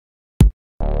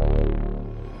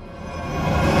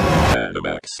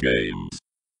Hanomax games.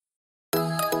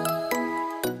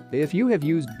 If you have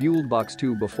used Buildbox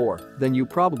 2 before, then you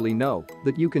probably know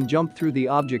that you can jump through the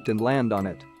object and land on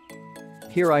it.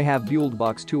 Here I have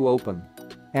Buildbox 2 open.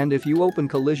 And if you open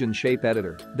Collision Shape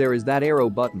Editor, there is that arrow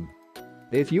button.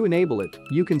 If you enable it,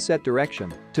 you can set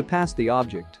direction to pass the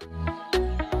object.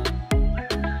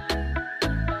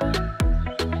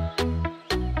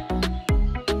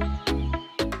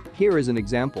 Here is an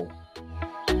example.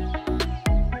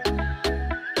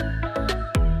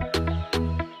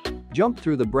 Jump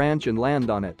through the branch and land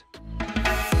on it.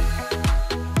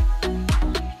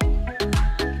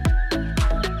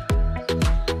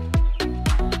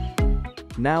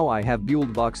 Now I have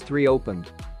Buildbox 3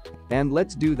 opened. And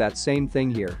let's do that same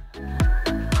thing here.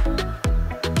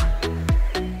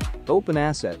 Open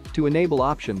Asset to enable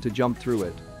option to jump through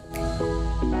it.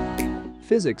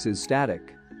 Physics is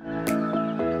static.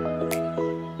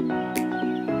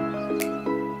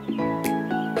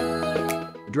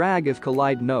 Drag if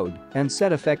collide node and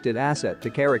set affected asset to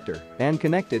character and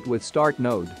connect it with start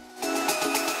node.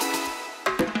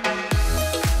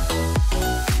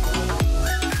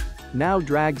 Now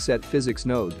drag set physics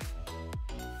node.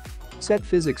 Set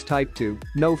physics type to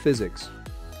no physics.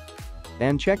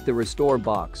 And check the restore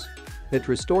box. It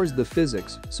restores the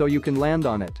physics so you can land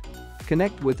on it.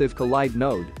 Connect with if collide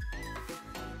node.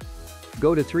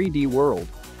 Go to 3D world.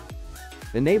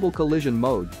 Enable collision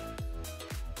mode.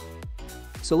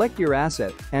 Select your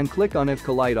asset and click on if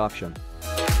collide option.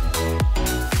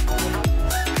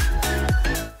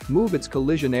 Move its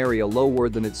collision area lower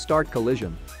than its start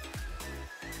collision.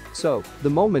 So, the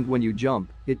moment when you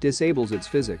jump, it disables its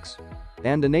physics.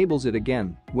 And enables it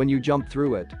again when you jump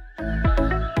through it.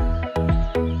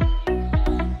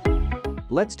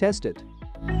 Let's test it.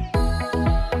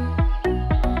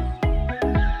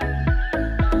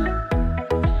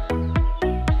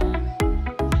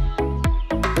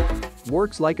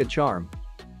 Works like a charm.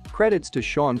 Credits to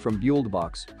Sean from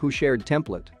Buildbox, who shared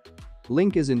template.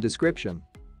 Link is in description.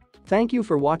 Thank you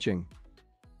for watching.